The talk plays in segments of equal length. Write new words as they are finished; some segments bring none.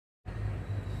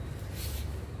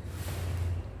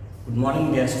Good morning,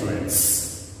 dear students.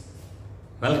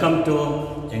 Welcome to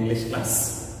English class.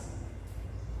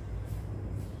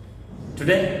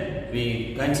 Today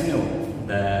we continue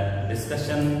the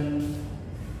discussion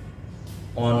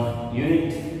on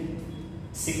Unit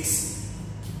 6,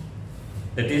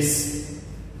 that is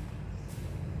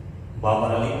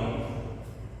Babar Ali,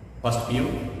 first PU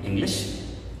English,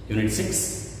 Unit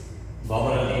 6,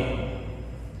 Babar Ali,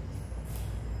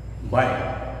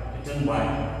 written by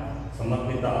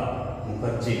M.T.ELKAR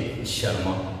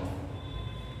Sharma.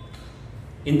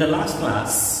 In the last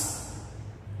class,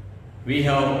 we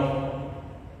have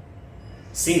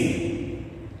seen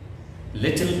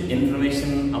little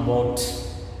information about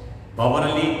Babar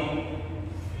Ali,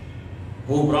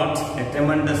 who brought a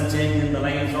tremendous change in the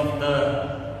lives of the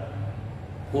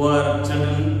poor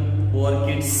children, poor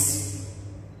kids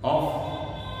of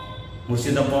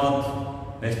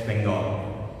Murshidabad, West Bengal.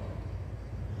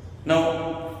 Now,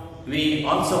 we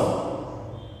also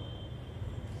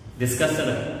discussed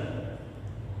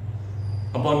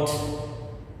about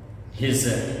his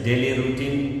daily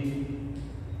routine,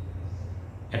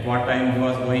 at what time he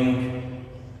was going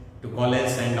to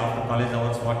college, and after college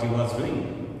hours what he was doing.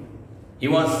 He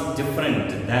was different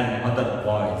than other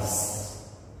boys.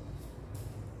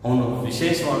 ಅವನು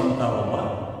ವಿಶೇಷವಾದಂಥ ಒಬ್ಬ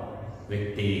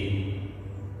ವ್ಯಕ್ತಿ.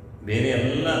 ಬೇರೆ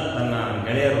ಎಲ್ಲ ತನ್ನ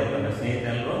ಗೆಳೆಯರು, ತನ್ನ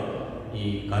ಸ್ನೇಹಿತರು ಈ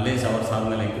ಕಾಲೇಜ್ ಅವರ್ಸ್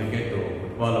ಆದಮೇಲೆ ಕ್ರಿಕೆಟು,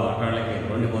 ಫುಟ್ಬಾಲು ಆಟ ಆಡಲಿಕ್ಕೆ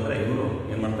ಗ್ರೌಂಡಿಗೆ ಹೋದರೆ ಇವರು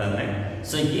ಏನು ಮಾಡ್ತಾ ಇದ್ದಾರೆ.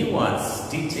 So he was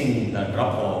teaching the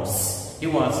drop outs, he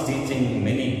was teaching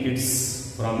many kids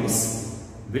from his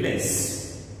village,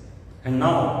 and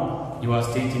now he was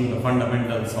teaching the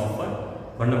fundamentals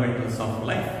of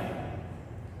life.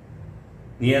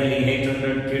 Nearly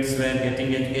 800 kids were getting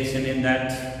education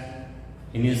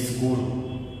in his school.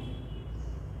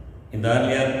 In the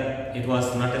earlier it was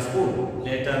not a school,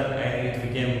 later it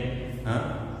became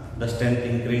the strength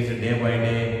increased day by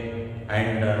day,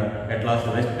 and at last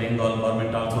the West Bengal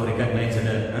government also recognized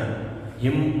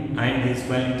him and his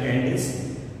quality and his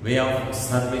way of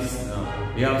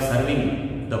serving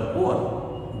the poor,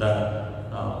 the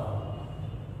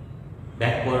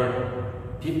backward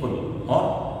people, or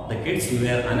the kids who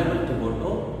were unable to go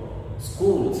to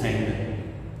schools and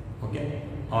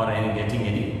or getting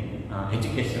any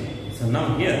education. So now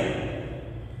here,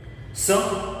 so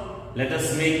let us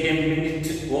make a minute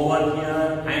over here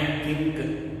and think,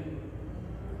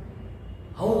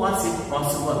 how was it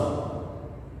possible?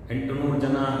 800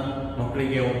 ಜನ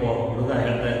ಮಕ್ಕಳಿಗೆ ಒಬ್ಬ ಹುಡುಗ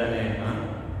ಹೇಳ್ತಾ ಇದ್ದಾನೆ,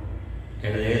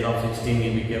 at the age of 16 he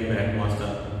became the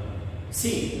headmaster.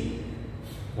 See,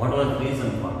 what was the reason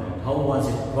for that? How was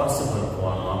it possible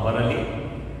for Babar Ali?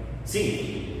 See,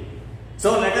 so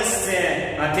let us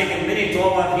take a minute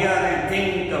over here and think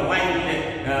while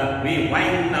we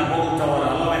whine about our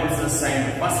allowances and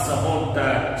fuss about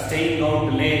staying out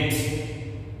late.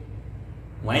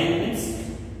 Whine means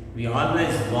we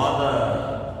always bother,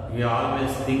 we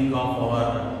always think of our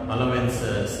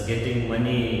allowances, getting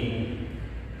money,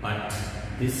 but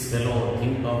this fellow,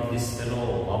 think of this fellow,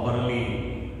 Babar Ali,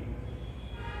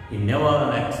 he never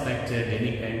expected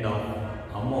any kind of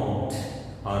amount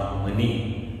or money.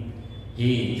 He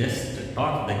just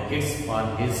taught the kids for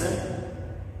his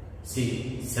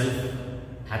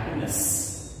self-happiness.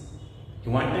 He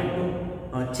wanted to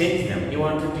change them. He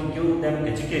wanted to give them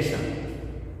education.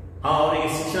 ಅವರಿಗೆ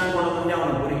ಶಿಕ್ಷಣ ಕೊಡೋದಂದ್ರೆ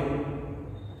ಅವನ ಗುರಿ.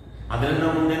 ಅದರಿಂದ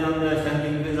ಮುಂದೆ ನನ್ನ strength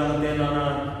increase ಆಗುತ್ತೆ, ನಾನು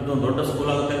ಇದೊಂದು ದೊಡ್ಡ ಸ್ಕೂಲ್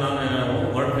ಆಗುತ್ತೆ, ನಾನು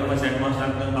ವರ್ಲ್ಡ್ ಫೇಮಸ್ ಹೆಡ್ ಮಾಸ್ಟರ್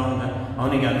ಆಗ್ತದೆ ಅಂತ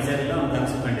ಅವನಿಗೆ ಅನಿಸಿರಲಿಲ್ಲ, ಅವ್ನು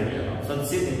ಕನಸಿಕೊಂಡಿರಲಿಲ್ಲ. ಸೊ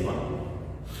ಸೀತಿಪ್ಪ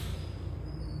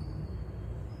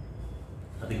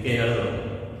ಅದಕ್ಕೆ ಹೇಳಿದ್ರು,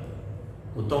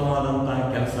 ಉತ್ತಮವಾದಂತಹ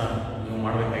ಕೆಲಸ ನೀವು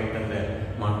ಮಾಡಬೇಕಾಗಿತ್ತಂದ್ರೆ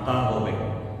ಮಾಡ್ತಾ ಹೋಗ್ಬೇಕು,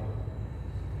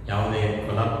 ಯಾವುದೇ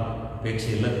ಫಲಾಪೇಕ್ಷೆ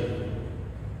ಇಲ್ಲದೆ.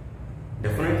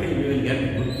 Definitely we will get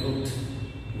good fruit,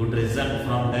 good result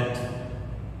from that,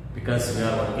 because we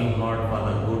are working hard for the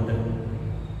good.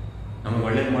 ನಮಗೆ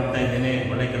ಒಳ್ಳೇದು ಮಾಡ್ತಾ ಇದ್ದೇನೆ,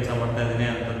 ಒಳ್ಳೆ ಕೆಲಸ ಮಾಡ್ತಾ ಇದ್ದೇನೆ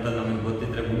ಅಂತ ನಮಗೆ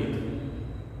ಗೊತ್ತಿದ್ರೆ ಮುಗೀತು.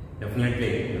 Definitely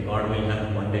god will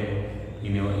help one day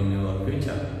in your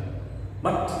future.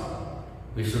 But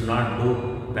we should not do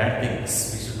bad things.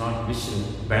 We should not wish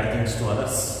bad things to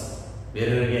others.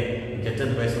 ಬೇರೆಯವರಿಗೆ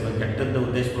ಕೆಟ್ಟದ್ದು ಬಯಸೋದು, ಕೆಟ್ಟದ್ದು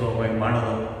ಉದ್ದೇಶಪೂರ್ವಕವಾಗಿ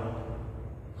ಮಾಡೋದು,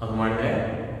 ಅದು ಮಾಡಿದ್ರೆ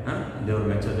ದೇವರು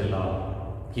ಮೆಚ್ಚೋದಿಲ್ಲ.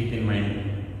 Keep in mind.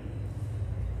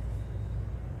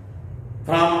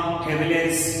 From a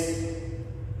village,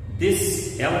 this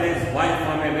average boy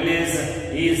from a village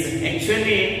is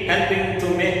actually helping to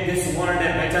make this world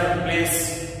a better place.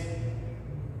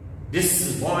 This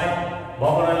boy,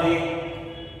 Babar Ali,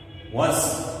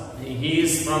 he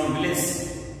is from village.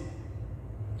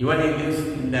 Even he lives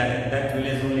in that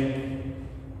village only.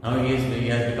 Now he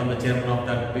has become the chairman of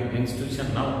that big institution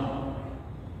now.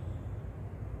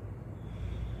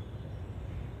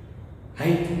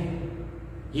 Right?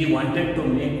 He wanted to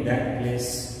make that place,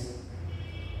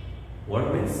 what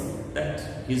means that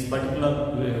his particular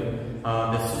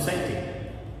the society,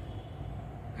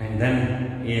 and then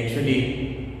he actually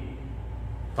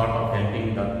thought of helping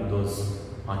those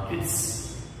kids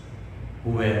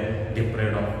who were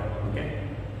deprived of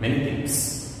many things,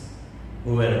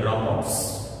 who were dropouts,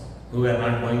 who were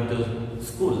not going to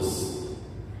schools.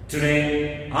 Today,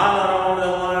 all around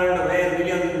the world, where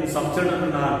millions of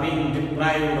children are being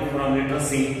deprived from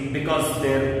literacy because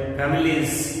their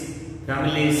families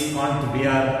can't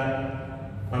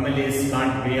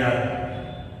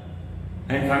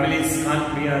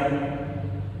bear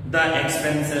the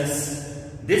expenses.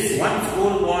 This one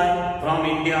school boy from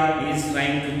India is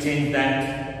trying to change that,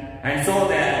 and so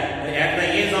that at the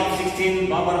age of 16,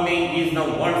 Babar is the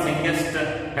world's youngest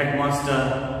headmaster.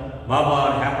 Babar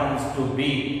happens to be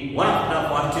one of the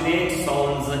fortunate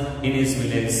souls in his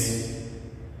village,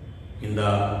 in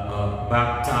the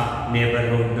Bhakta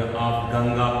neighborhood of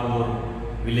Gangapur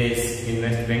village in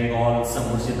West Bengal,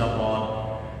 Murshidabad.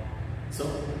 So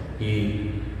he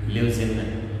lives in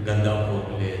Gangapur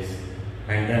village,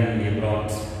 and then he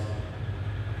brought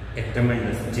a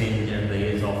tremendous change at the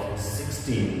age of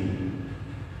 16.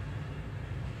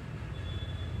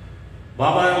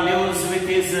 Babar lives with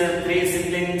his three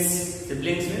siblings.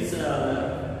 Siblings means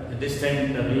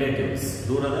distant relatives.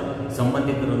 ದೂರದ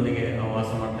ಸಂಬಂಧಿಕರೊಂದಿಗೆ ವಾಸ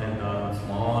ಮಾಡ್ತಾ ಇದ್ದ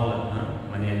small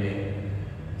ಮನೆಯಲ್ಲಿ,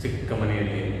 ಚಿಕ್ಕ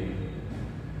ಮನೆಯಲ್ಲಿ.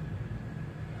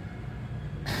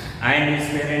 And his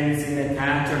parents in a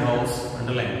thatched house,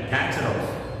 underline thatched house.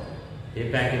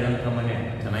 Tape ಹಾಕಿದಂಥ ಮನೆ,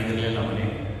 ಚೆನ್ನಾಗಿರಲಿಲ್ಲ ಮನೆ.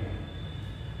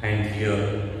 And here,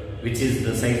 which is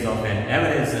the size of an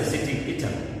average city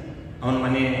kitchen. ಅವನ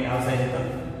ಮನೆ ಯಾವ ಸೈಜ್ ಇತ್ತು?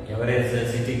 Average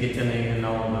city kitchen. ಈಗ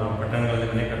ನಾವು ಪಟ್ಟಣಗಳಲ್ಲಿ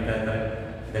ಮನೆ ಕಟ್ತಾ ಇರ್ತಾರೆ,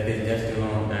 that is just you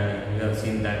have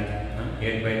seen that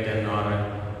 8x10 or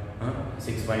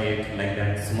 6x8 like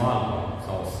that small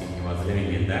house. He was living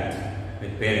in that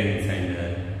with parents and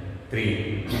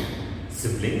three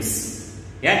siblings.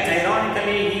 Yet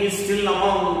ironically, he is still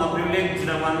among the privileged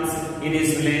ones in his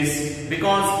village,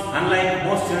 because unlike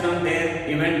most children there,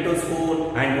 he went to school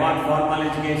and got formal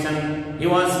education. He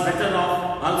was better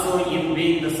off also in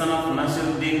being the son of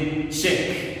Nasiruddin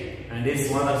Sheikh, and his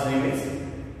father's name is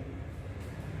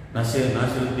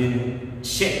Nasiruddin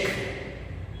Sheikh.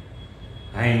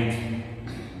 And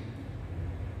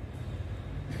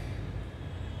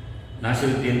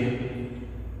Nasiruddin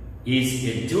is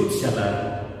a jute seller,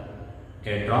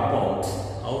 a dropout.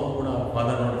 ಅವರು ಕೂಡ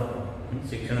father ನೋಡಿ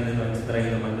ಶಿಕ್ಷಣದಿಂದ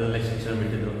ವಂಚಿತರಾಗಿದ್ದ ಮಧ್ಯದಲ್ಲೇ ಶಿಕ್ಷಣ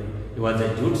ಬಿಟ್ಟಿದ್ರು. ಈ was A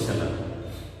jute seller.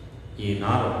 ಈ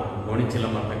ನಾರು ಗೋಣಿಚೀಲ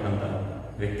ಮಾಡ್ತಕ್ಕಂಥ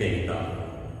ವ್ಯಕ್ತಿಯಾಗಿದ್ದ.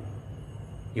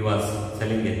 He was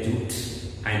selling a jute.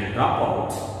 And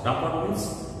dropout means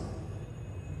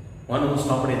one who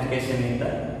stopped education in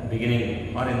the beginning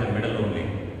or in the middle only,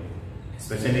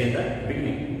 especially in the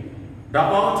beginning.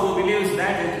 Dropout who believes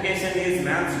that education is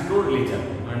man's true religion.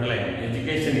 Underline,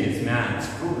 education is man's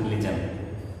true religion.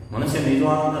 ಮನುಷ್ಯ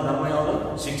ನಿಜವಾದ ಧರ್ಮ ಯಾವುದು?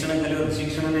 ಶಿಕ್ಷಣ ಕಲಿಯೋದು,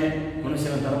 ಶಿಕ್ಷಣನೇ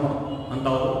ಮನುಷ್ಯನ ಧರ್ಮ ಅಂತ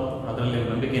ಅವರು ಅದರಲ್ಲಿ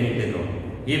ನಂಬಿಕೆ ಇಟ್ಟಿದ್ರು.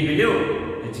 He believed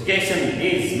education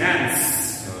is man's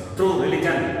true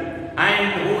religion, and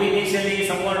who initially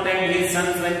supported his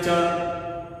son's venture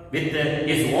with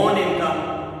his own income.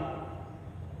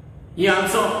 He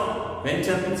also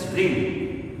ventured his dream,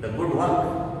 the good work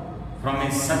from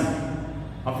his son,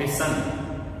 of his son.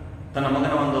 ತನ್ನ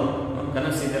ಮಗನ ಒಂದು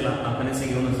ಕನಸಿದೆಯಲ್ಲ, ಆ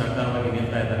ಕನಸಿಗೆ ಇವನು ಸಹಕಾರವಾಗಿ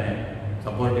ನಿಲ್ತಾ ಇದ್ದಾನೆ,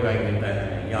 supportive ಆಗಿ ನಿಲ್ತಾ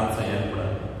ಇದ್ದಾನೆ. ಈ also help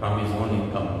from his own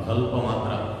income. ಸ್ವಲ್ಪ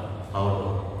ಮಾತ್ರ ಅವರು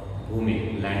ಭೂಮಿ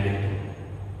ಲ್ಯಾಂಡ್ ಇತ್ತು.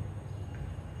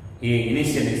 He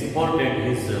initially supported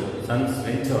his son's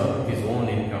venture with his own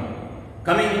income.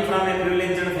 Coming from a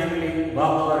privileged family,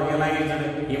 Baba realized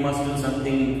he must do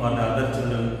something for the other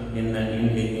children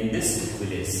in this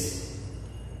village.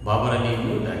 Baba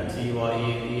knew that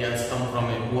he has come from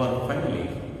a poor family,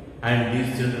 and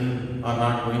these children are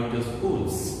not going to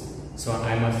schools. So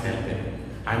I must help them.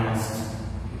 I must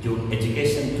give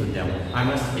education to them. I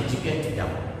must educate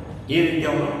them. Here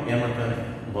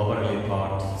Baba really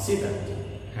thought, see that.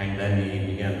 And then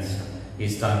he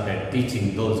started teaching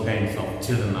those kinds of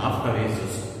children after his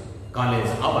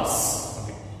college hours.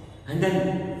 Okay. And then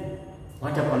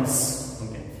what happens?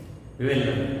 Okay.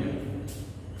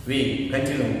 We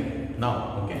continue now.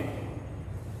 Okay.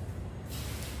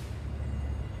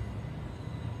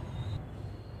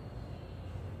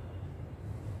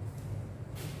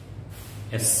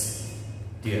 Yes,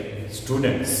 dear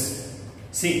students.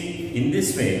 See, in this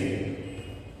way,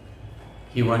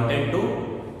 he wanted to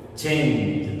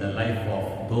change the life of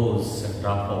those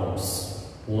dropouts,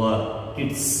 poor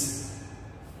kids.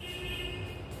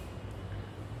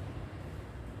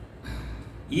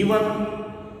 Even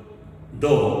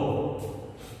though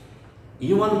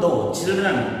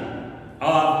children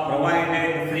or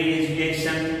provided free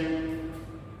education.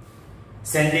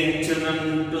 Sending children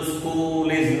to school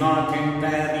is not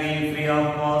entirely free of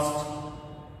cost.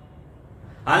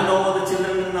 Although the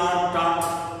children are taught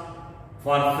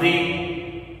for free,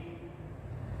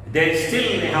 they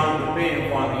still have to pay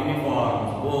for uniforms,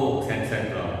 books, etc.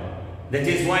 That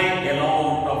is why a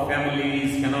lot of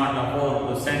families cannot afford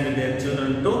to send their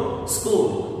children to school.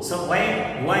 So why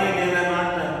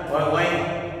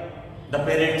the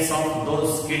parents of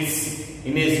those kids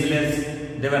in his village,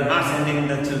 they were not sending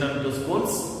the children to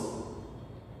schools?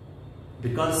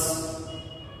 Because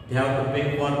they have to pay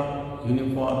for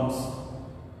uniforms,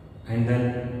 and then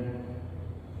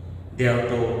they have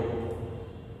to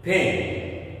pay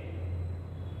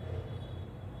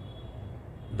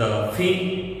the fee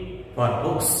for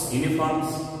books, uniforms.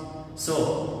 So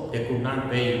they could not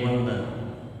pay even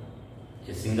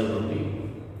a single rupee.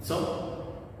 So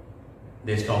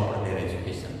they stopped their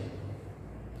education.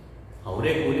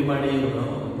 ಅವರೇ ಕೂಲಿ ಮಾಡಿ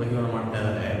ಉಪಜೀವನ ಮಾಡ್ತಾ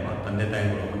ಇದ್ದಾರೆ. ತಂದೆ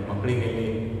ತಾಯಿಗಳು ಮಕ್ಕಳಿಗೆ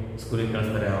ಸ್ಕೂಲಿಗೆ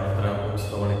ಕಳಿಸ್ತಾರೆ. ಅವ್ರ ಹತ್ರ ಬುಕ್ಸ್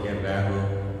ತೊಗೊಳಕ್ಕೆ, ಬ್ಯಾಗು,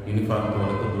 ಯೂನಿಫಾರ್ಮ್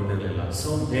ತೊಗೊಳಕ್ಕೆ ದುಡ್ಡು ಇರಲಿಲ್ಲ. So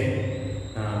they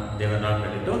were not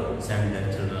ready to send there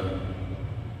children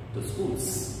to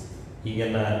schools.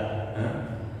 ಈಗೆಲ್ಲ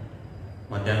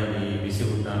ಮಧ್ಯಾಹ್ನದ ಈ ಬಿಸಿ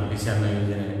ಅನ್ನ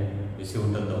ಯೋಜನೆ, ಬಿಸಿ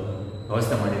ಊಟದ್ದು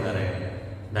ವ್ಯವಸ್ಥೆ ಮಾಡಿದ್ದಾರೆ.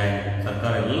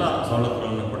 ಸರ್ಕಾರ ಎಲ್ಲ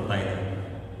ಸವಲತ್ತುಗಳನ್ನು ಕೊಡ್ತಾ ಇದೆ.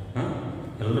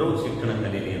 ಎಲ್ಲರೂ ಶಿಕ್ಷಣ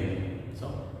ಕಲೀಲಿ ಅಂತ. So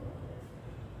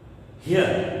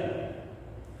here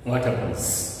what happens?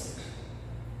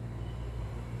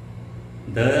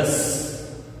 Thus,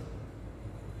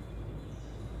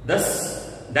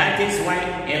 that is why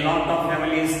a lot of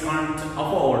families can't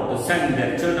afford to send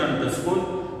their children to school.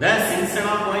 Thus, instead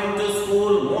of going to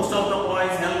school, most of the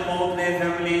boys help out their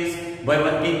families by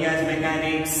working as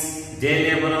mechanics, day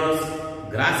laborers,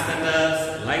 grass cutters,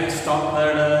 livestock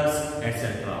herders, etc.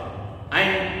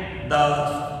 And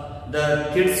the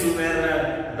kids who were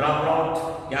dropped out,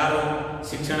 ಯಾರು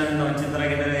ಶಿಕ್ಷಣದಿಂದ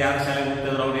ವಂಚಿತರಾಗಿದ್ದಾರೆ, ಯಾರು ಶಾಲೆಗೆ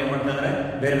ಹೋಗ್ತಿದ್ರು, ಅವ್ರು ಏನ್ ಮಾಡ್ತಾ ಇದ್ದಾರೆ?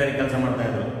 ಬೇರೆ ಬೇರೆ ಕೆಲಸ ಮಾಡ್ತಾ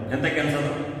ಇದ್ರು. ಎಂತ ಕೆಲಸ?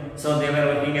 So they were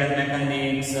working as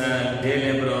mechanics, day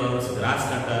labourers, gross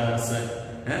cutters,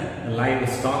 live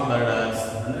stock ಹರ್ಡರ್ಸ್,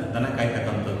 ಅಂದ್ರೆ ದನ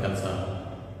ಕಾಯ್ತಕ್ಕಂಥ ಕೆಲಸ.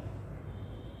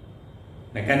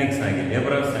 ಮೆಕ್ಯಾನಿಕ್ಸ್ ಆಗಿ,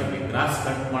 ಲೇಬರರ್ಸ್ ಆಗಿ, ಗ್ರಾಸ್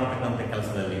ಕಟ್ ಮಾಡ್ತಕ್ಕಂಥ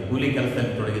ಕೆಲಸದಲ್ಲಿ, ಕೂಲಿ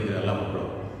ಕೆಲಸದಲ್ಲಿ ತೊಡಗಿದ್ರು ಎಲ್ಲ ಮಕ್ಕಳು.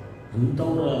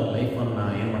 ಅಂಥವ್ರ ಲೈಫನ್ನ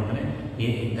ಏನ್ ಮಾಡ್ತಾನೆ?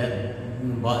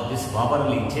 ದಿಸ್ ಬಾಬರ್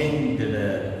ಅಲ್ಲಿ change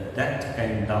that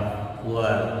kind of poor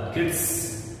kids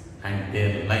and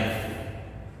their life.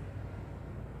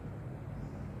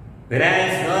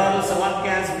 Whereas girls work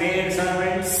as maid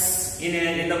servants in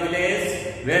the village,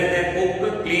 where they cook,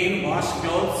 clean, wash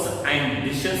clothes and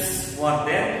dishes for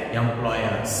their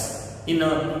employers.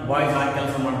 Boys are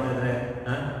ಕೆಲಸ ಮಾಡ್ತಾ ಇದ್ರೆ,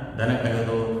 ದನ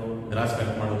ಕಾಯೋದು, gross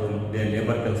cut ಮಾಡೋದು,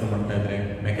 labour ಕೆಲಸ ಮಾಡ್ತಾ ಇದ್ರೆ,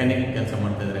 mechanic ಕೆಲಸ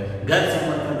ಮಾಡ್ತಾ ಇದ್ರೆ. ಗರ್ಲ್ಸ್ ಏನ್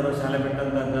ಮಾಡ್ತಾ ಇದ್ರು? ಶಾಲೆ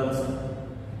ಬಿಟ್ಟಂತ girls,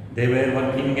 they were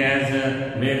working as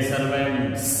maid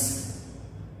servants.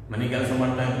 ಮನೆ ಕೆಲಸ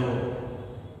ಮಾಡ್ತಾ ಇದ್ರು.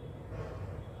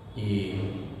 ಈ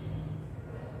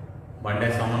ಬಂಡೆ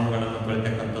ಸಾಮಾನುಗಳನ್ನು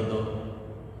ತೊಳಿತಕ್ಕಂಥದ್ದು,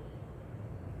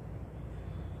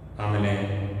 ಆಮೇಲೆ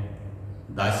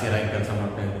ದಾಸಿಯರಾಗಿ ಕೆಲಸ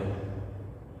ಮಾಡ್ತಾ ಇದ್ರು.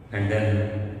 And then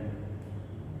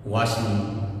washing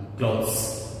clothes,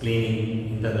 cleaning,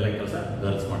 ಇಂಥದ್ದೆಲ್ಲ ಕೆಲಸ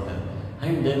ಗರ್ಲ್ಸ್ ಮಾಡ್ತಾ ಇದ್ರು.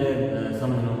 And then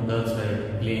some girls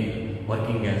wear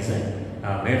working as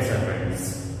made servants,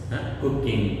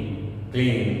 cooking,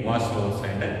 cleaning, wash clothes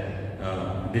and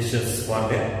dishes for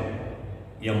there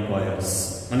employers.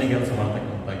 ಮನೆ ಕೆಲಸ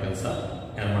ಮಾಡ್ತಕ್ಕಂಥ ಕೆಲಸ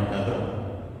ಯಾರು ಮಾಡ್ತಾ ಇದ್ರು?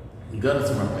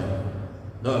 ಗರ್ಲ್ಸ್ ಮಾಡ್ತಾ ಇದ್ರು.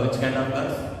 Which kind of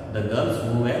girls? The girls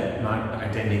who were not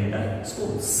attending the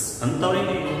schools.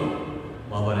 ಅಂಥವರಿಗೆ ಇವರು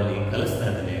ಬಾಬರಲ್ಲಿ ಕಲಿಸ್ತಾ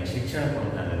ಇದ್ದಾನೆ, ಶಿಕ್ಷಣ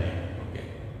ಕೊಡ್ತಾ ಇದ್ದಾನೆ. Okay,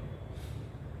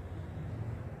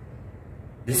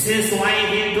 this is why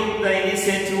he took the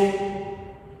initiative.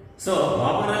 So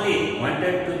ಬಾಬರಲ್ಲಿ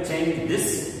wanted to change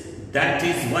this. That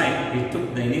is why he took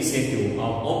the initiative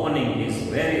of opening his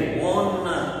very own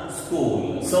school.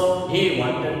 So he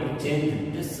wanted to change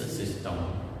this system.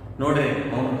 ನೋಡ್ರಿ,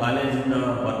 ಅವನು ಕಾಲೇಜಿಂದ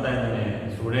ಬರ್ತಾ ಇದ್ದಾನೆ,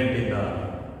 student ಇದ್ದ,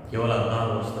 ಕೇವಲ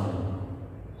 16 ವರ್ಷದವನು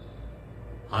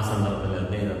ಆ ಸಂದರ್ಭದಲ್ಲಿ,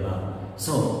 15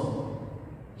 so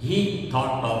he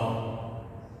thought of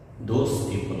those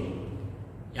people.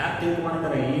 ಯಾರು ಥಿಂಕ್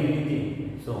ಮಾಡ್ತಾರೆ ಈ ರೀತಿ?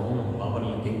 ಸೊ ಅವನು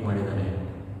ಬಾಬರ್ಲಿ ಥಿಂಕ್ ಮಾಡಿದ್ದಾನೆ.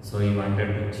 So he wanted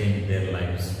to change their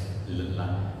lives.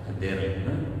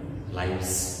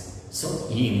 So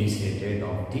he initiated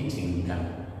of teaching them,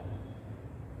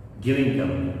 giving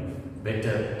them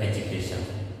better education.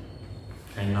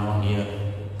 And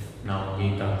now he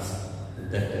talks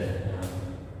that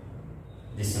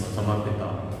this Samarbita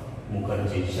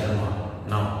Mukherjee Sharma,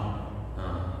 now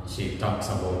she talks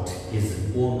about his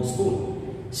own school.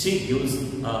 She gives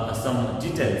some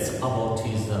details about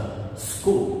his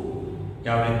school.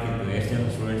 ಯಾವ ರೀತಿ ಇತ್ತು, ಎಷ್ಟು ಜನ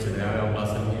students ಇದ್ರು, ಯಾವ್ಯಾವ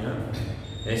ಕ್ಲಾಸಲ್ಲಿ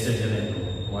ಎಷ್ಟು ಜನ ಇತ್ತು,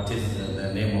 what is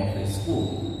the name of his school?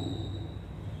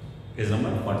 Is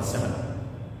number 47.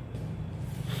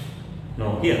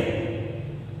 Now here,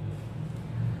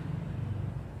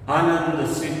 Anand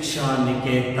Shiksha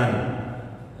Niketan.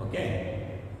 Okay.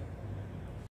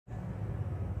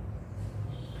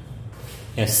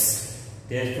 Yes,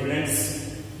 dear students.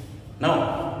 Now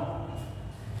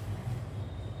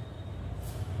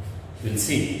we'll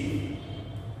see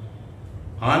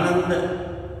Anand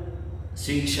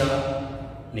Shiksha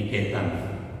Niketan.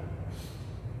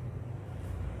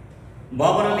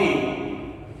 Babar Ali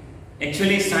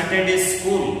actually started his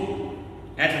school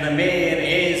at the mere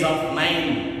age of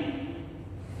 9.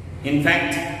 In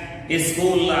fact, his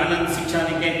school Anand Shiksha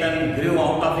Niketan grew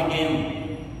out of a game.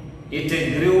 It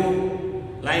grew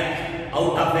like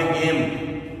out of a game.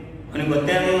 ಅವನಿಗೆ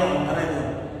ಗೊತ್ತೇ ಆಗಲ್ಲ ಒಂಥರ ಇದು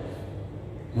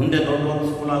ಮುಂದೆ ದೊಡ್ಡ ಒಂದು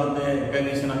school ಆಗುತ್ತೆ,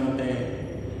 recognition ಆಗುತ್ತೆ.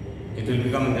 It will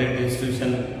become a great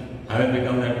institution. I will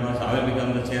become the headmaster. I will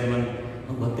become the chairman.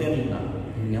 ಗೊತ್ತೇ ಇರಲಿಲ್ಲ.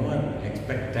 He never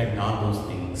expected all those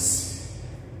things.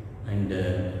 And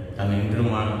ತನ್ನ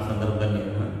ಇಂಟರ್ವ್ಯೂ ಮಾಡೋ ಸಂದರ್ಭದಲ್ಲಿ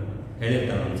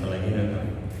ಹೇಳಿರ್ತಾರೆ ಒಂದ್ಸಲ ಏನು ಹೇಳ್ತಾರೆ,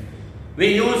 we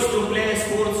used to play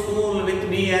school with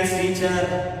me as teacher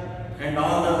and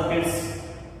all the kids.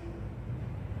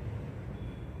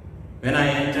 When I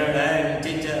entered,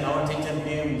 our teacher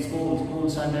came, school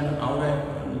started. ಅವರೇ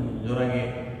ಜೋರಾಗಿ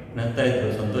ನಗ್ತಾ ಇದ್ರು,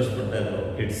 ಸಂತೋಷ ಪಡ್ತಾ ಇದ್ರು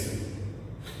kids.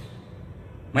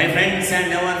 My friends had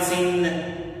never seen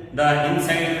the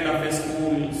inside of a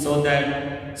school, so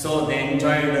they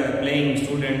enjoyed playing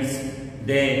students.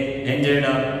 They enjoyed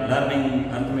learning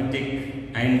arithmetic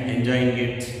and enjoying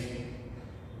it,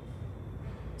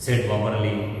 said Babar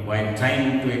Ali while trying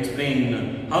to explain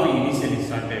how he initially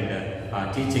started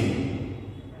teaching.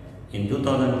 In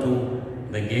 2002,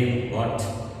 the game got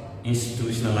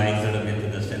institutionalized with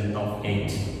the strength of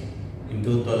 8. In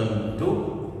 2002,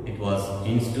 it was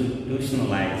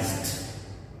institutionalized.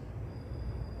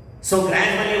 So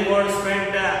gradually word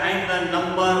spread and the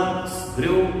numbers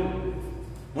grew.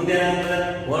 ಮುಂದೆ ಏನಾಗ್ತದೆ,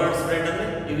 word spread ಅಂದರೆ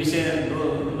ಈ ವಿಷಯ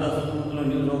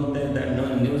news ಹೋಗುತ್ತೆ,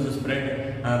 news spread.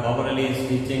 Babar Ali is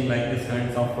teaching like this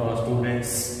kinds of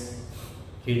students,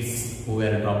 kids who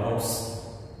were dropouts,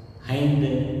 and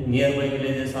nearby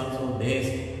villages also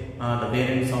the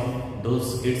parents of those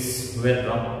kids who were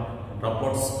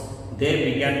dropouts, they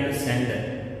began to send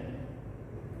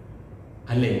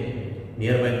ಅಲ್ಲಿ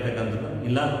near by ಇರ್ತಕ್ಕಂಥದ್ದು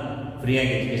ಇಲ್ಲ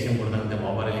ಫ್ರೀಯಾಗಿ education ಕೊಡ್ದಂತೆ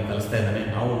Babur ಅಲ್ಲಿ ಕಲಿಸ್ತಾ ಇದ್ದಾನೆ,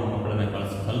 ನಾವು ನಮ್ಮ ಮಕ್ಕಳನ್ನ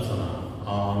ಕಲಿಸೋಣ,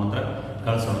 ಅವನ ಹತ್ರ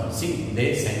ಕಳಿಸೋಣ. C they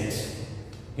scent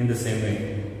in the same way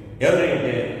every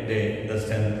day the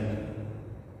strength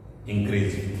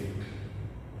increased.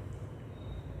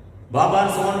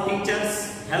 Babar's own teachers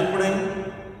helped him.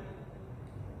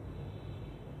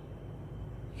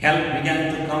 Help began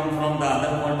to come from the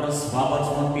other quarters. Babar's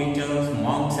own teachers,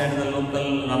 monks at the local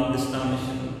Ramakrishna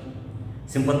mission,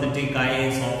 sympathetic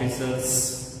IAS officers,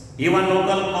 even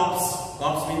local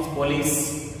cops means police,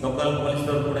 local police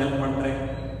could help ಮಾಡ್ತಾರೆ,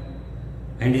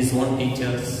 and his own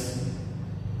teachers.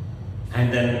 And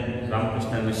then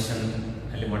Ramakrishna mission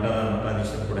ಅಲ್ಲಿ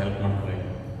ಮಠಾಧೀಶರು ಕೂಡ help ಮಾಡ್ತಾರೆ.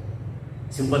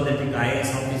 Sympathetic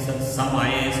IAS officers, some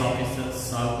IAS officers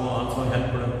also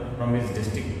helped from his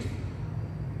district.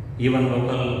 Even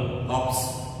local cops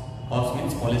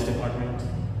means police department.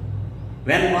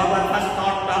 When Babar first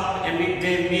thought up a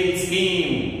midday meal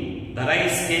scheme, the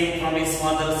rice came from his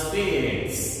father's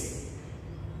fields.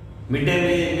 Midday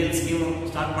meal scheme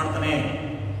start ಮಾಡ್ತಾನೆ,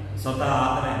 ಸ್ವತಃ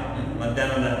ಆತನೇ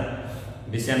ಮಧ್ಯಾಹ್ನದ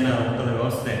ಬಿಸಿಯನ್ನ ಊಟದ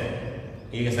ವ್ಯವಸ್ಥೆ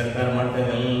ಈಗ ಸರ್ಕಾರ ಮಾಡ್ತಾ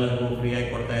ಇದೆ, ಎಲ್ಲರಿಗೂ ಫ್ರೀಯಾಗಿ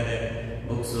ಕೊಡ್ತಾ ಇದೆ.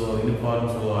 ಬುಕ್ಸು,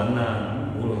 ಯೂನಿಫಾರ್ಮ್ಸು, ಅನ್ನ,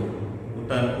 ಊಟ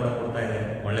ಕೂಡ ಕೊಡ್ತಾ ಇದೆ,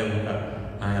 ಒಳ್ಳೆ ಊಟ.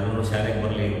 ಎಲ್ಲರೂ ಶಾಲೆಗೆ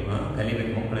ಬರಲಿ,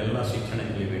 ಕಲಿಬೇಕು, ಮಕ್ಕಳೆಲ್ಲ ಶಿಕ್ಷಣ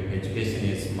ಕಲಿಬೇಕು. Education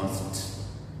is must.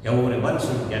 Everyone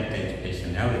should get education.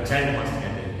 Every child must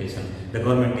get education. The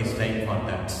government is trying for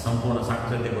that. ಸಂಪೂರ್ಣ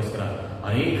ಸಾಕ್ಷರತೆಗೋಸ್ಕರ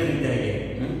ಅನೇಕ ರೀತಿಯಾಗಿ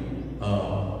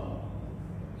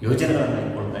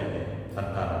ಯೋಜನೆಗಳನ್ನು ಕೊಡ್ತಾ ಇದೆ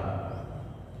ಸರ್ಕಾರ.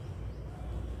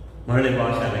 ಮರಳಿ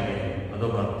ಶಾಲೆಗೆ ಅದು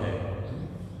ಬರುತ್ತೆ,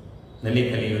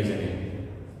 ನಲಿಕಲಿ ಯೋಜನೆ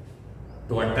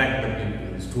to attract the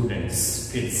people, students,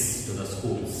 kids to the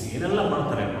schools. ಏನೆಲ್ಲ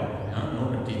ಮಾಡ್ತಾರೆ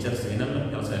ನೋಡಿ, ಟೀಚರ್ಸ್ ಏನೆಲ್ಲ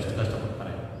ಕೆಲಸ ಎಷ್ಟು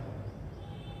ಕಷ್ಟಪಡ್ತಾರೆ.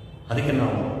 ಅದಕ್ಕೆ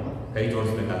ನಾವು ಕೈ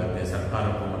ಜೋಡಿಸ್ಬೇಕಾಗತ್ತೆ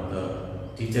ಸರ್ಕಾರಕ್ಕೂ ಮತ್ತು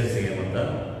ಟೀಚರ್ಸಿಗೆ. ಮತ್ತು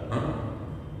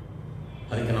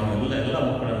ಅದಕ್ಕೆ ನಾವು ಎಲ್ಲ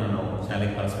ಮಕ್ಕಳನ್ನು ನಾವು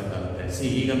ಶಾಲೆಗೆ ಕಳಿಸ್ಬೇಕಾಗುತ್ತೆ.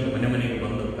 ಈಗಂತೂ ಮನೆಗೆ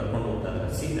ಬಂದು ಕರ್ಕೊಂಡು ಹೋಗ್ತಾ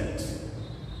ಇದ್ದಾರೆ. ಸಿ ದಟ್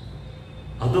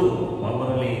ಅದು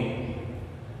ಬಾಬರಲ್ಲಿ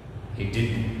he did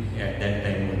at that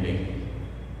time only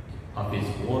of his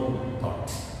own thought.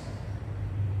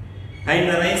 And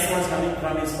the rice was coming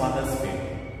from his father's field.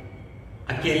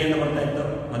 ಅಕ್ಕಿ ಎಲ್ಲಿಂದ ಬರ್ತಾ ಇತ್ತು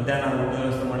ಮಧ್ಯಾಹ್ನ ಊಟ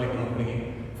ವ್ಯವಸ್ಥೆ ಮಾಡಲಿಕ್ಕೆ ಮಕ್ಕಳಿಗೆ?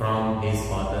 From his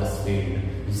father's field.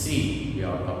 You see, we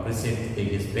have to appreciate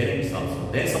his parents also.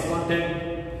 They supported.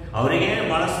 ಅವರಿಗೆ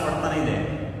ಬಹಳಷ್ಟು ಬಡತನ ಇದೆ,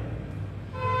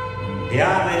 they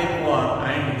are very poor,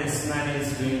 and this man is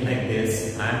doing like this,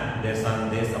 and their son,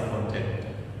 they supported.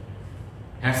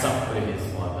 Hats off to his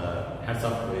father, hats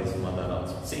off to his mother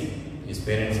also. See, his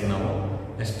parents now,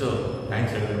 ಎಷ್ಟು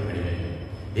thanks ಹೇಳಿದ್ರೆ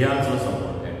they also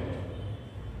supported.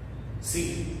 See,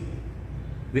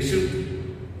 we should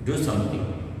do something.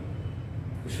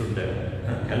 We should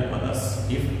help others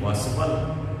if possible.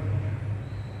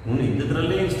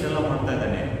 ಇದ್ದದ್ರಲ್ಲೇ ಇಷ್ಟೆಲ್ಲ ಮಾಡ್ತಾ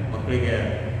ಇದ್ದಾನೆ, ಮಕ್ಕಳಿಗೆ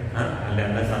ಅಲ್ಲಿ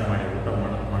understand ಮಾಡಿ ಊಟ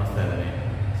ಮಾಡಿಸ್ತಾ ಇದ್ದಾನೆ.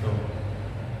 So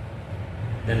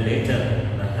then later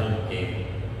the help came,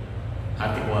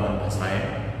 ಆರ್ಥಿಕವಾದಂಥ ಸಹಾಯ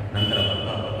ನಂತರ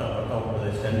ಬರ್ತಾ ಬರ್ತಾ ಬರ್ತಾ ಹೋಗ್ತದೆ,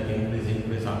 ಸ್ಟ್ರೆಂತ್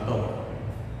ಇನ್ಕ್ರೀಸ್ ಆಗ್ತಾ ಹೋಗ್ತದೆ.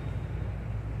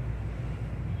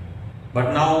 But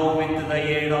now with the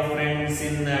aid of friends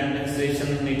in the administration,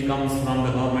 it comes from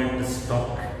the government stock.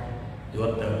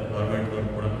 ಇವತ್ತು ಗೌರ್ಮೆಂಟ್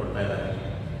ಕೂಡ ಕೊಡ್ತಾ ಇದ್ದಾರೆ.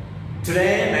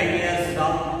 Today, 9 years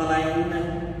down the line,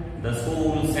 the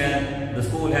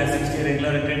school has 60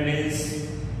 regular attendees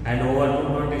and over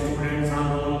 220 students on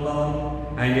roll call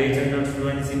and 800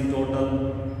 students in total.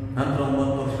 ನಂತರ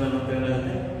 9 ವರ್ಷಗಳ ನಂತರ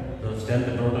ಏನಾಗುತ್ತೆ,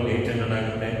 strength total 800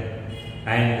 ಆಗುತ್ತೆ.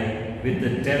 And with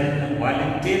the 10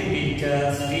 volunteer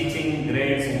teachers teaching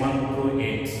grades 1 through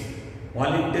 8.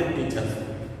 Volunteer teachers,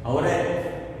 ಅವರೇ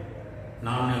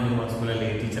ನಾನು ನಿಮ್ಮ ಸ್ಕೂಲಲ್ಲಿ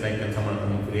teacher ಆಗಿ ಕೆಲಸ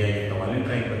ಮಾಡ್ತೀನಿ, ಫ್ರೀ ಆಗಿರ್ತಾರೆ,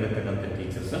 ವಾಲಂಟಿಯರ್ ಆಗಿ ಬಂದಿರ್ತಕ್ಕಂಥ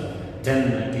ಟೀಚರ್ಸ್ 10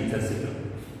 ಟೀಚರ್ಸ್ ಇದ್ರು,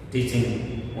 teaching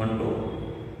 1 to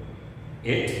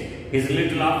 8. His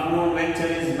little afternoon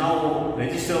venture is now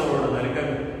registered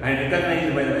and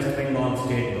recognized by the West Bengal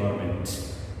state government.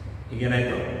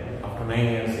 ಈಗೇನಾಯಿತು, after 9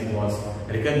 years it was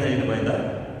recognized by the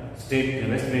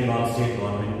West Bengal state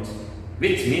government,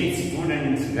 which means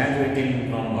students graduating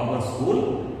from our school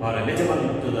are eligible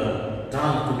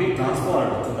to be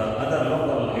transferred to the other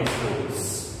local high schools.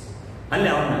 ಅಲ್ಲಿ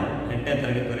ಅವನ್ನ 8ನೇ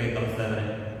ತರಗತಿವರೆಗೆ ಕಲಿಸ್ತಾ ಇದ್ದಾರೆ.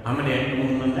 ಆಮೇಲೆ 8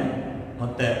 ಮುಗಿದ್ಮೇಲೆ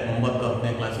ಮತ್ತೆ 9, 10ನೇ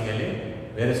ಕ್ಲಾಸಿಗೆ ಅಲ್ಲಿ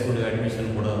ಬೇರೆ ಸ್ಕೂಲಿಗೆ ಅಡ್ಮಿಷನ್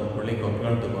ಕೊಡಲಿಕ್ಕೆ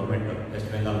ಒಪ್ಪಿಕೊಂಡು government, West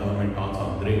Bengal government also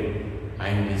agreed,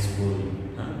 and his school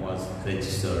was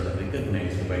registered,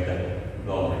 recognized by the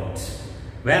government.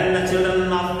 When the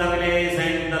children of the village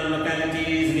and the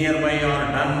localities nearby are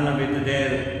done with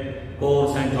their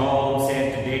course and jobs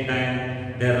at daytime,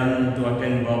 they run to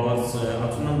attend Babar's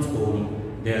afternoon school.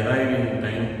 They arrive in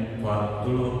time for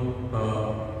Tulu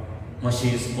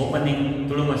Mashi's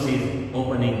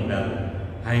opening bell,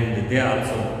 and they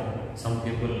also, some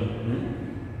people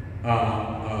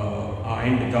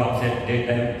and jobs at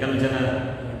daytime. ಕೆಲವು ಜನ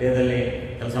ಡೇದಲ್ಲಿ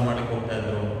ಕೆಲಸ ಮಾಡಕ್ಕೆ ಹೋಗ್ತಾ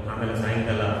ಇದ್ರು, ಆಮೇಲೆ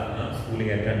ಸಾಯಂಕಾಲ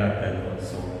ಸ್ಕೂಲಿಗೆ attend ಆಗ್ತಾ ಇದ್ರು.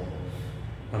 So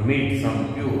meet some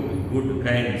few good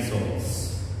kind souls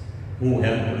who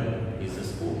helped his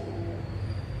school.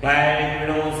 Clad in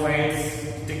widow's whites,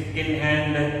 stick in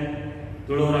hand,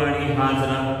 Tulurani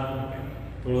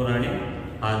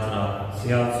Hajra, she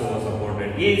also was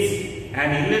supported. He is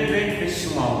an illiterate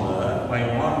fishmonger by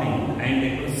morning and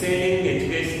a crusading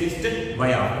educationist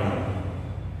by afternoon.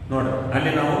 ನೋಡ್ರಿ,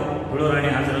 ಅಲ್ಲಿ ನಾವು ತುಳುರಾಣಿ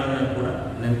ಹಾಜರನ್ನು ಕೂಡ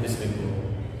ನೆನಪಿಸಬೇಕು.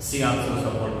 She also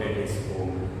supported his school.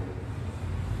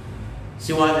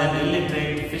 She was an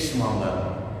illiterate fishmonger,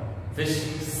 fish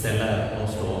seller of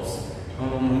stores.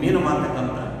 ಮೀನು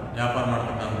ಮಾರ್ತಕ್ಕಂಥ, ವ್ಯಾಪಾರ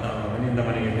ಮಾಡ್ತಕ್ಕಂಥ, ಮನೆಯಿಂದ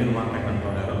ಮನೆಗೆ ಮೀನು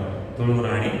ಮಾರ್ತಕ್ಕಂಥವ್ರು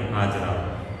ತುಳುರಾಣಿ ಹಾಜರ.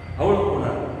 ಅವಳು ಕೂಡ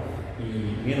ಈ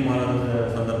ಮೀನು ಮಾರೋದ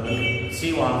ಸಂದರ್ಭದಲ್ಲಿ she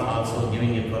was also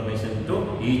giving information to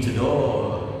each door,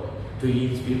 to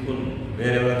each people,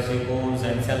 wherever she goes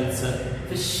and sells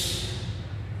fish.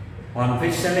 On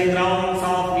fish selling grounds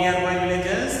of nearby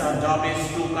villages, our job is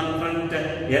to confront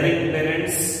erring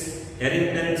parents. Erring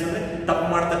parents ಅಂದ್ರೆ ತಪ್ಪು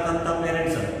ಮಾಡ್ತಕ್ಕಂಥ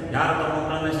parents, ಯಾರು ತಮ್ಮ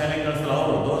ಮಕ್ಕಳನ್ನ ಶಾಲೆಗೆ ಕಳಿಸಲ್ಲ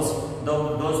ಅವರು,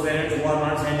 those parents who are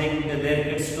not sending their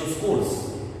kids to schools.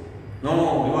 No,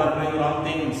 you are doing wrong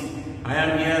things. I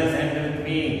am here,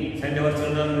 send your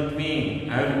children with me,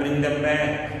 I will bring them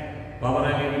back. Baba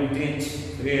will teach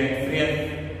free of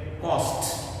cost.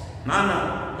 ನಾನು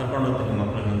ಕರ್ಕೊಂಡು ಹೋಗ್ತೀನಿ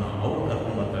ಮಕ್ಕಳನ್ನ, ಅವ್ರು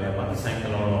ಕರ್ಕೊಂಡು ಬರ್ತಾಳೆ, ಮತ್ತೆ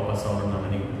ಸಾಯಂಕಾಲ ಅವಳು ವಾಪಸ್ ಅವ್ರನ್ನ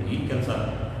ಮನೆಗೆ ಈ ಕೆಲಸ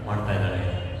ಮಾಡ್ತಾ ಇದ್ದಾಳೆ.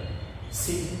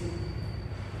 C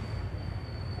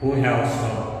who have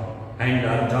stopped, and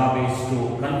our job is to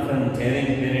confront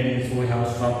erring parents who have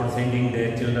stopped sending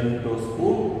their children to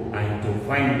school and to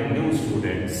find new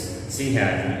students. She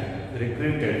has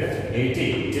recruited 80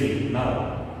 till now.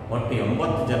 ಒಟ್ಟು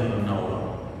 80 ಜನರನ್ನು ಅವರು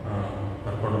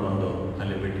ಕರ್ಕೊಂಡು ಬಂದು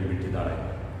ಅಲ್ಲಿ ಬಿಟ್ಟಿದ್ದಾಳೆ.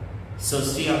 So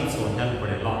she also helped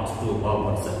a lot to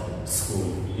Babar's school.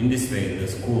 In this way, the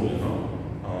school,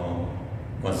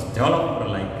 was developed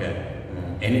like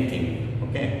anything.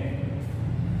 Okay.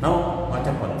 Now, what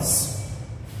happens?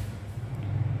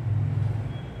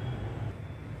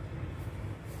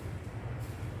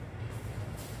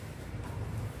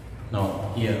 Now,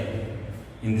 here,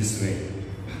 in this way,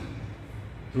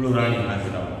 Tulurani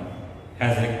Hajra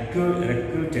has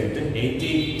recruited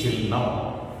 80 till now.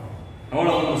 ಅವಳ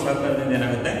ಒಂದು ಸರ್ಕಾರದಿಂದ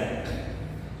ಏನಾಗುತ್ತೆ,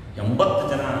 80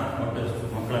 ಜನ ಒಟ್ಟು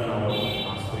ಮಕ್ಕಳನ್ನು ಅವಳು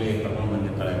ಆ ಸ್ಕೂಲಿಗೆ ಕರ್ಕೊಂಡು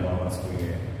ಬಂದಿರ್ತಾಳೆ, ಬಾಬಾ school.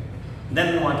 Then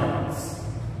what happens?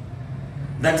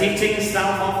 The teaching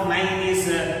staff of 9 is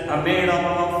made up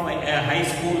of high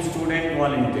school student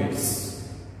volunteers.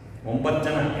 9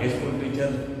 jana high school teacher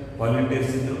volunteers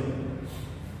idru.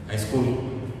 High school.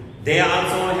 They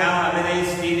also have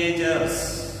average teenagers.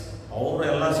 Our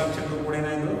ella shikshakaru kuda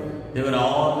enayidru. They were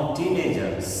all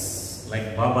teenagers like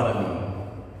Babar Ali,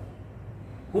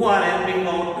 who are helping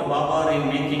out Babar in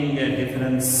making a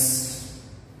difference.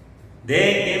 They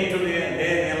came to they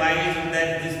realized that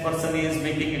this person is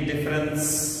making a difference.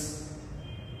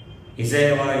 He is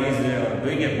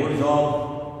doing a good job.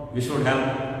 We should help.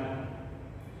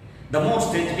 The most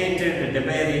educated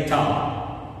Debarita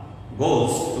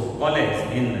goes to college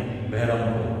in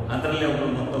Behrampur. Adralli obru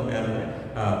mattu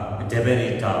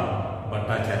Debarita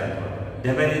Bhattacharya.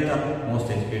 Debarita most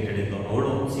educated is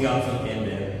Odu. She also came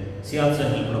there. She also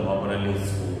helped Babar Ali's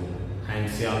school, and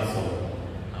she also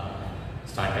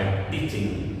started teaching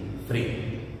freely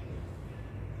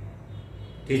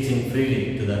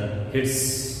to the kids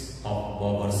of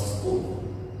Babar's school.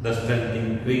 The strength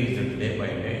increased day by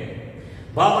day.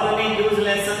 Babar Ali gives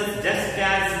lessons just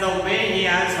as the way he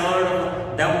has heard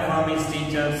them from his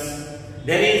teachers.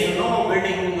 There is no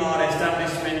building or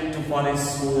establishment for his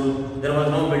school. There was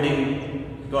no building.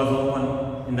 It was open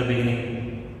in the beginning.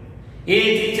 He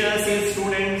teaches his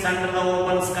students under the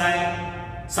open sky.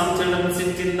 Some children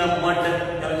sit in the mud.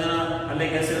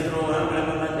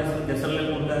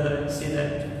 See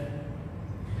that.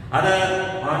 Other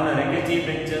on rickety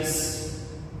benches.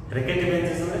 Rickety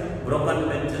benches are broken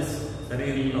benches.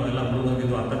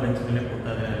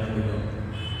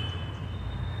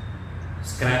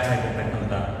 Scratch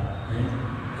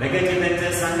rickety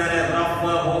benches under a rough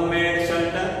homemade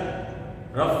shelter.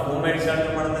 Rough homemade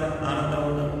shelter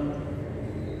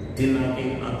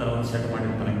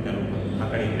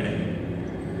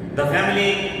The family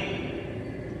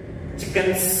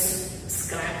chickens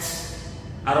scratch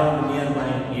around nearby.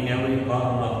 In every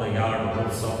corner of the yard,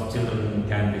 groups of children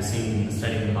can be seen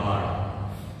studying hard.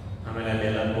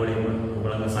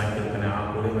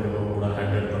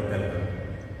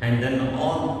 And then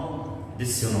all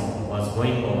this was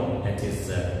going on at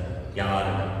his yard.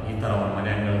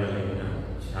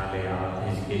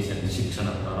 Education,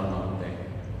 shikshana prarambha.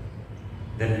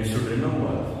 Then we should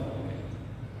remember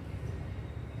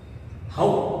how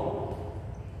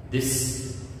this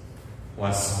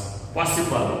was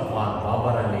possible for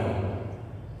Babar Ali.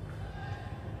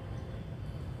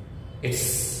 It's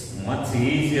much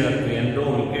easier to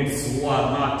enroll kids who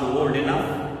are not old enough.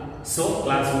 So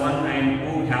class 1 and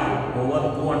 2 have over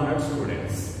 200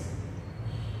 students.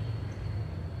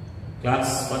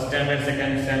 Class 1st standard,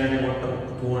 2nd standard,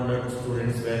 about 200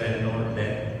 students were enrolled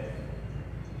there.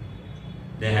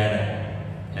 They had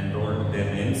enrolled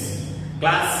their names.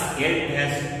 Class 8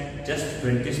 has just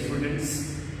 20 students.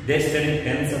 They study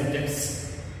 10 subjects.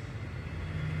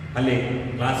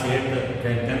 Class 8,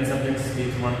 10 subjects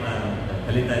teach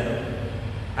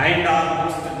and are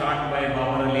most taught by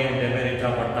Babar Ali and Debarita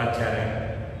Bhattacharya.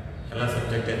 All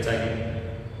subjects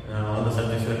all the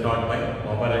subjects were taught by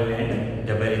Babar Ali and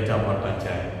Debarita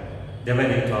Bhattacharya.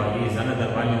 Debarita is another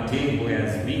volunteer who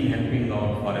has been helping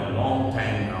out for a long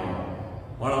time now.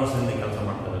 What was in the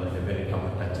Debarita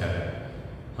Bhattacharya?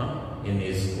 In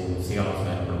his school, he also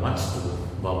helped much to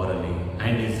Babar Ali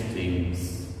and his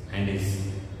dreams and his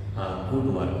good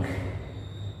work.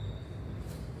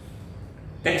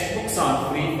 Textbooks are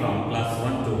free from class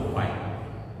 1 to 5.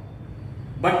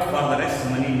 But for the rest,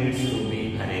 money needs to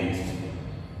be arranged.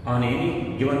 On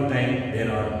any given time,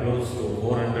 there are close to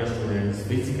 400 students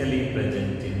physically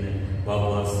present in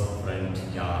Babar's front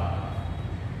yard.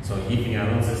 So if he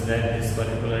announces that this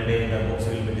particular day the books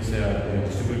will be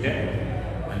distributed,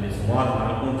 and it's more than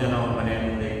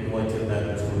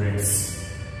students.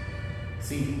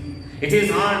 See, it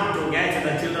is hard to get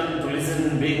the children to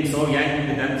listen being so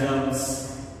young themselves.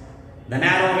 The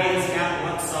narrow gaze cap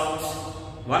works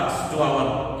to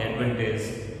our advantage,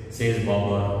 says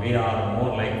Babar. We are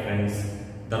more like friends.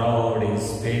 The rod is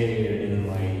spared in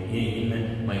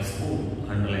my school.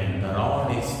 Underline, the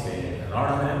rod is spared.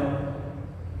 Rod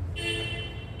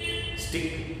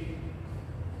stick.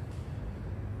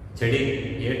 Chedi,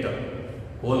 eater,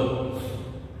 coal.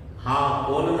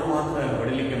 ಕೋಲನ್ನು ಮಾತ್ರ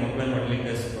ಹೊಡಿಲಿಕ್ಕೆ ಮಕ್ಕಳನ್ನು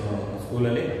ಹೊಡಿಲಿಕ್ಕೆ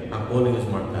ಸ್ಕೂಲಲ್ಲಿ ಆ ಕೋಲ್ use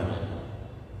ಮಾಡ್ತಾರೆ.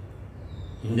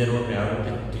 ಹಿಂದೆ ನೋಡ್ರಿ ಯಾವ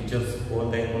ಟೀಚರ್ಸ್ ಕೋಲ್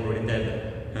ತೆಗೆದುಕೊಂಡು ಹೊಡಿತಾ ಇದ್ದಾರೆ.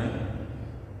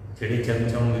 ಚಡಿ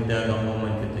ಚಮಚಮಿದ್ದಾಗ ಅಮ್ಮಮ್ಮ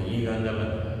ಅಂತಿತ್ತು. ಈಗ ಹಂಗಲ್ಲ.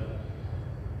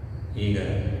 ಈಗ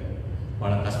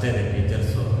ಭಾಳ ಕಷ್ಟ ಇದೆ.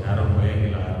 ಟೀಚರ್ಸು ಯಾರು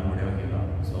ಹೊಡೆಯೋಂಗಿಲ್ಲ, ಯಾರು ಹೊಡೆಯೋಂಗಿಲ್ಲ.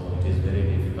 So it is very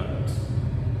difficult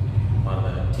for the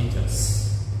teachers.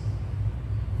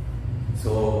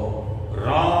 So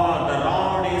the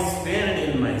rod is spared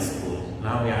in my school.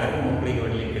 ನಾವು ಯಾರು ಮಕ್ಕಳಿಗೆ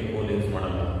ಹೊಡಲಿಕ್ಕೆ ಕೋಲ್ ಯೂಸ್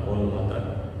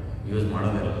ಯೂಸ್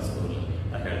ಮಾಡೋದಿಲ್ಲ ಸ್ಕೂಲಲ್ಲಿ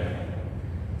ಅಂತ ಹೇಳ್ತಾರೆ.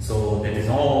 So that is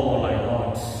all I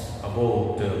what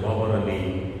about Babur Ali.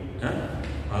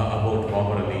 About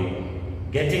Babar Ali.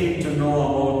 Getting to know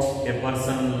about a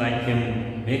person like him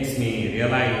makes me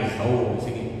realize how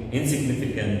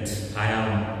insignificant I am,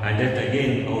 and yet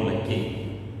again how lucky.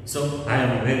 So I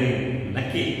am very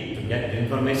lucky to get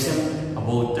information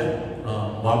about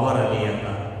Babar Ali and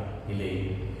ಇಲ್ಲಿ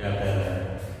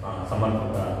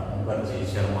ಸಮರ್ಪಕ Mukherjee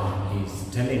Sharma is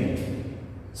telling.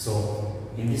 So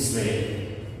in this way,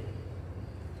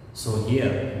 so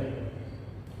here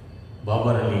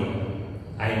Babar Ali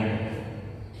and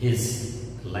his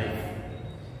life,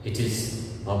 it is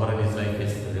Babar Ali's life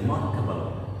is remarkable,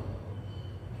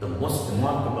 the most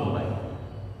remarkable life.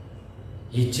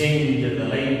 He changed the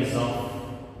lives of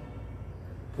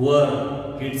poor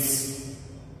kids.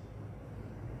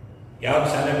 ಯಾವ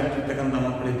ಶಾಲೆ ಬಿಟ್ಟಿರ್ತಕ್ಕಂಥ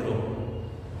ಮಕ್ಕಳಿದ್ರು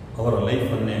ಅವರ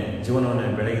ಲೈಫನ್ನೇ ಜೀವನವನ್ನೇ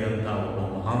ಬೆಳಗಿದಂಥ ಒಬ್ಬ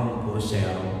ಮಹಾನ್ ಪುರುಷ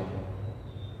ಯಾರು?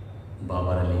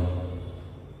 Babur Ali.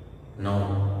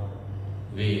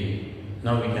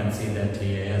 Now we can see that he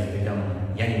has become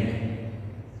young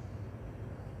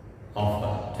of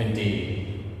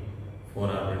 24 or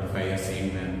 25 years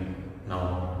old now.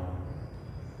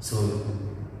 So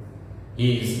he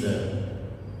is the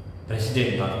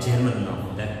president or chairman of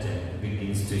that big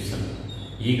institution.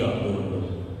 ಈಗ ಒಂದು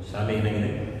ಶಾಲೆ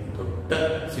ಏನಾಗಿದೆ, ದೊಡ್ಡ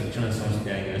ಶಿಕ್ಷಣ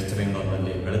ಸಂಸ್ಥೆಯಾಗಿ ವೆಸ್ಟ್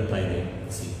ಬೆಂಗಾಲ್ನಲ್ಲಿ ಬೆಳೀತಾ ಇದೆ.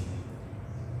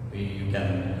 You can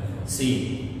see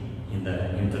in the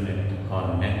internet or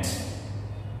net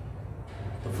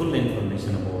the full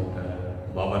information about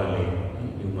Babar Ali.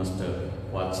 You must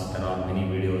watch. There are many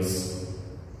videos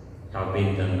have been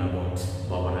done about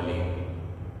Babar Ali,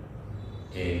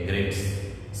 a great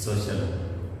social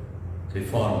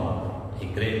reformer, a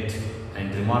great and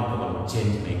remarkable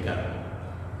change maker.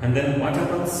 And then what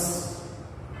happens?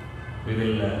 We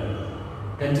will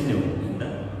continue in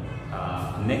the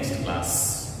next class.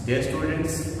 Dear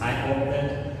students, I hope that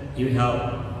you have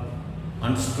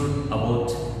understood about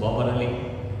Babar Ali.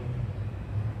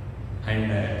 And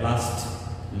last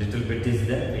little bit is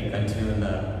there. We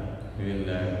will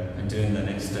continue in the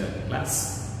next class.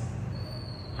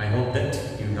 I hope that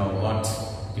you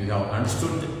have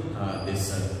understood this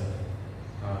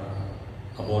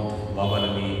about Babar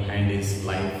Ali and his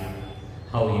life,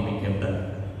 how he became the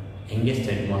youngest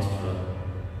headmaster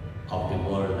of the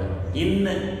world in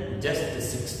just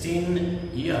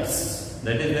 16 years.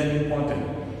 That is very important.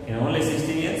 In only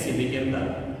 16 years, he became the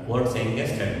world's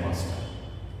youngest headmaster.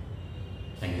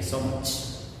 Thank you so much.